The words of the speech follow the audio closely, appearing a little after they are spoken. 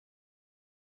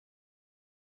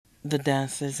The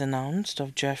death is announced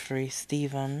of Geoffery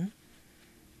Stephen,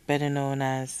 better known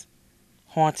as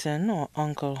Horton or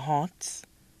Uncle Hots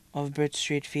of Bridge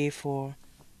Street, V4,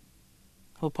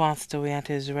 who passed away at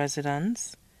his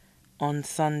residence on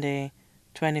Sunday,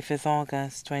 25th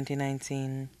August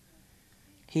 2019.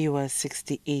 He was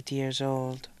 68 years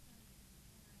old.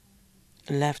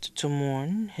 Left to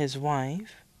mourn his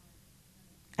wife,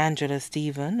 Angela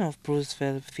Stephen of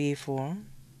Bruceville, V4,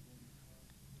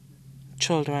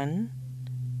 children,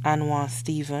 Anwar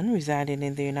Stephen, residing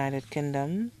in the United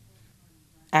Kingdom,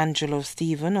 Angelo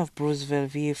Stephen of Bruceville,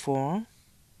 V4,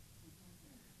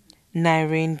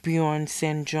 Nyrene Bjorn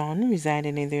St. John,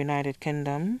 residing in the United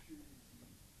Kingdom,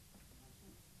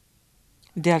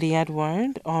 Deli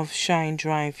Edward of Shine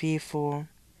Drive, V4,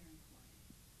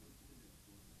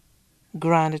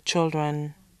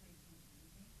 grandchildren,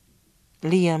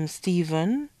 Liam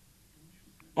Stephen,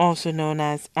 also known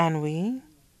as Anwi,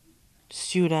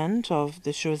 student of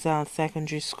the Chozelle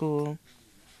Secondary School,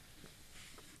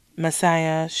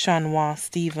 Messiah Shanwa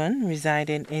Stephen,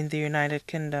 residing in the United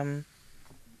Kingdom,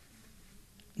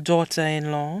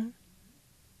 daughter-in-law,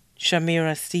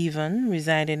 Shamira Stephen,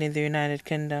 residing in the United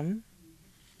Kingdom,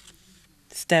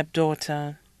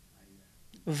 stepdaughter,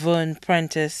 Vern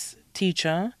Prentice,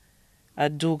 teacher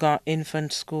at Duga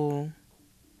Infant School,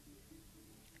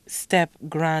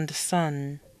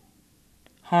 step-grandson,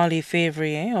 Harley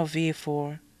Favrier of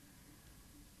V4,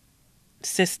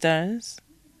 sisters,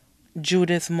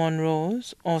 Judith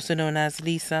Monrose, also known as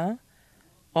Lisa,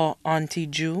 or Auntie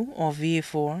Jew of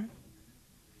V4,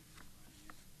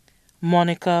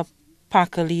 Monica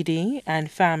Pakalidi and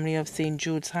family of St.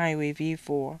 Jude's Highway,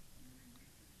 V4,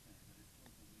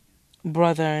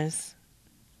 brothers,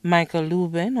 Michael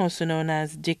Lubin, also known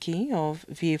as Dicky of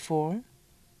V4,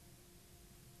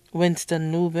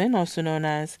 Winston Lubin, also known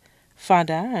as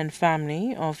Father and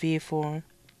family of V4,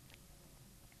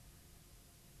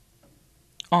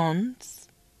 aunts,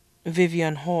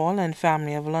 Vivian Hall and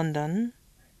family of London,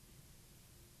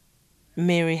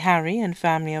 Mary Harry and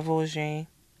family of Auger,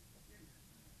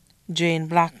 Jane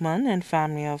Blackman and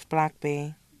family of Black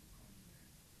Bay,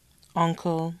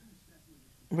 uncle,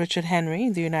 Richard Henry,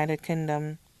 the United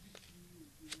Kingdom,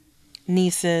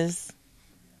 nieces,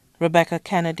 Rebecca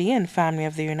Kennedy and family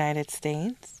of the United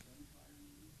States,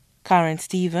 Karen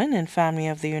Stephen and family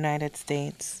of the United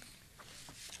States,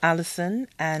 Allison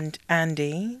and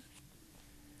Andy,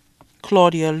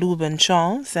 Claudia Lubin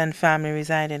Charles and family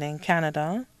residing in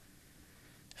Canada,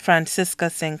 Francisca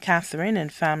St. Catherine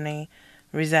and family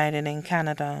residing in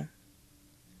Canada,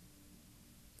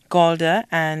 Golda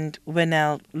and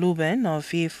Winnell Lubin of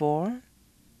V4,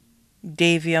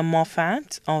 Davia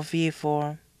Moffat of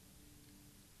V4,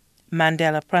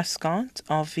 Mandela Prescott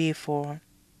of V4,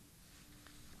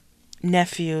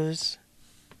 nephews,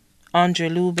 Andre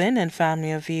Lubin and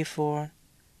family of V4,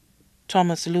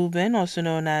 Thomas Lubin, also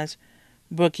known as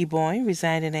Brookie Boy,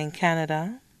 residing in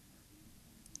Canada,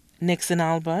 Nixon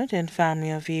Albert and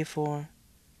family of V4,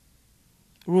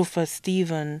 Rufus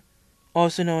Stephen,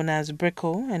 also known as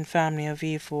Bricko and family of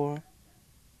V4,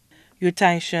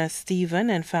 Utaisha Stephen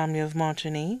and family of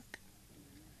Martinique,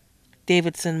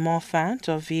 Davidson Moffat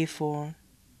of V4,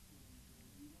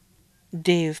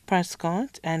 Dave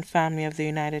Prescott and family of the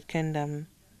United Kingdom,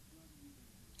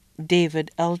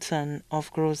 David Elton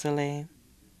of Groselay,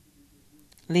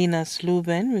 Linus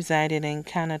Lubin residing in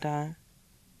Canada,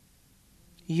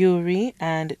 Yuri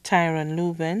and Tyron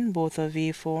Lubin, both of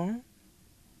V4,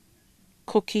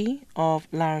 Cookie of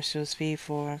Larsus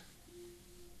V4,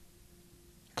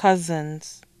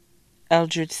 cousins,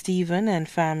 Eldred Stephen and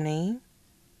family,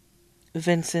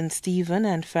 Vincent Stephen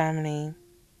and family,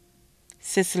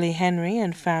 Cicely Henry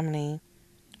and family,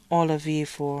 all of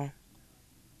V4,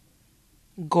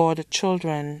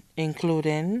 godchildren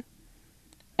including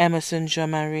Emerson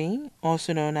Jean-Marie,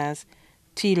 also known as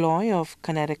T-Loy of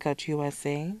Connecticut,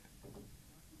 USA,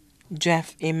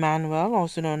 Jeff Emmanuel,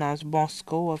 also known as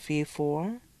Bosco of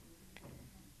V4,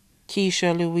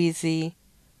 Keisha Louise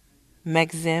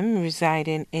Megzim,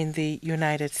 residing in the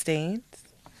United States,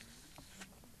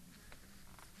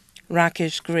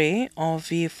 Rakesh Gray of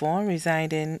V4,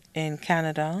 residing in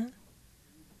Canada,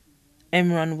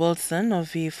 Imran Wilson of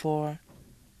V4,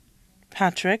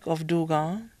 Patrick of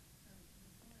Duga,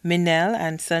 Minel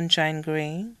and Sunshine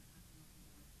Gray,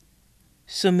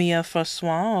 Sumia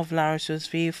Francois of Larsus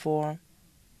V4,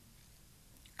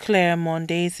 Claire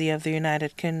Mondaisy of the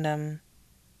United Kingdom,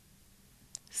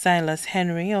 Silas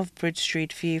Henry of Bridge Street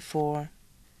V4,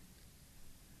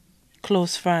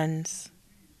 close friends,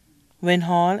 Win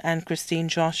Hall and Christine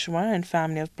Joshua and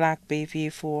family of Black Bay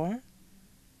V4,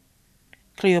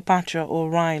 Cleopatra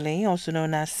O'Reilly, also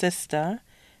known as Sister,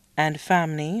 and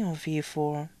family of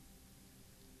V4.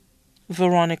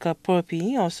 Veronica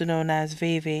Purpey, also known as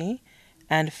Veve,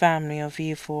 and family of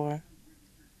V4.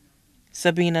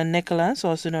 Sabina Nicholas,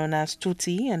 also known as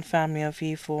Tutti, and family of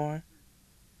V4.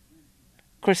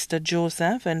 Krista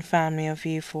Joseph and family of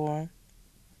V4.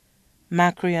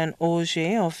 Macrian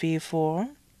Auger of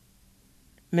V4.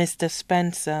 Mr.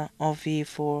 Spencer of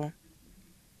V4.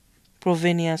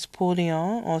 Provinius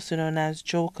Polion, also known as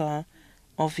Joker,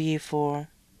 of V4.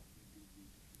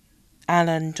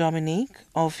 Alan Dominique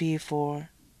of V4.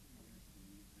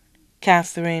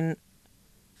 Catherine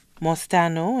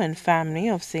Mostano and family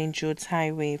of St. Jude's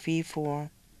Highway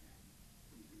V4.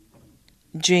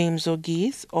 James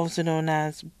O'Geese, also known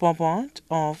as Bobont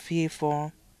of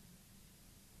V4.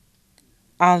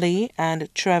 Ali and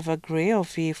Trevor Gray of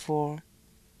V4.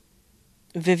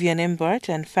 Vivian Imbert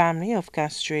and family of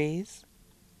Castres.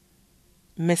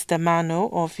 Mr. Mano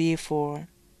of V4.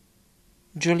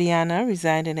 Juliana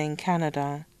residing in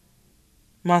Canada.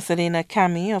 Marcelina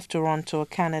Cami of Toronto,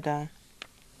 Canada.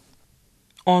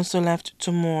 Also left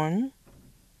to mourn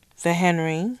the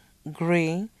Henry,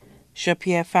 Gray,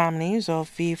 Shapiro families of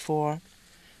V4,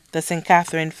 the St.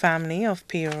 Catherine family of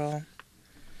Pero,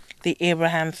 the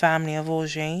Abraham family of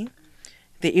Auger,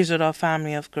 the Isidore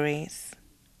family of Grace,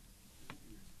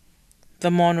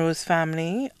 the Monrose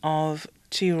family of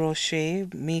Tiroche,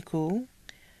 Miku,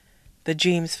 the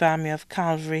James family of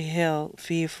Calvary Hill,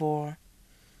 V4,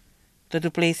 the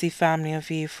Duplessis family of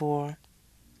V4,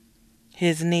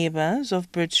 his neighbors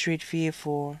of Bridge Street,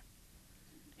 V4,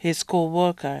 his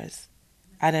co-workers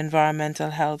at Environmental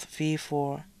Health,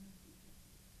 V4,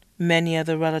 many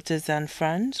other relatives and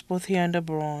friends, both here and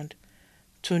abroad,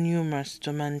 too numerous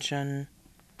to mention.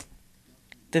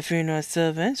 The funeral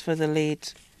service for the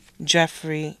late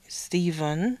Geoffery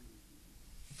Stephen,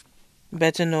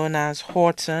 better known as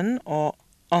Horton or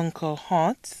Uncle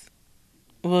Hot,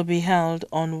 will be held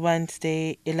on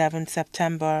Wednesday, 11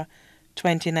 September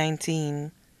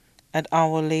 2019 at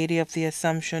Our Lady of the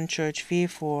Assumption Church,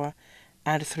 V4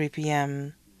 at 3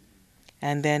 p.m.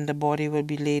 And then the body will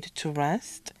be laid to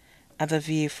rest at the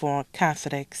V4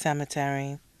 Catholic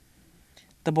Cemetery.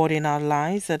 The body now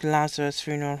lies at Lazarus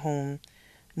Funeral Home,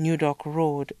 New Dock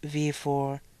Road,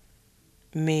 V4.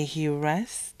 May he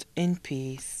rest in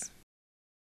peace.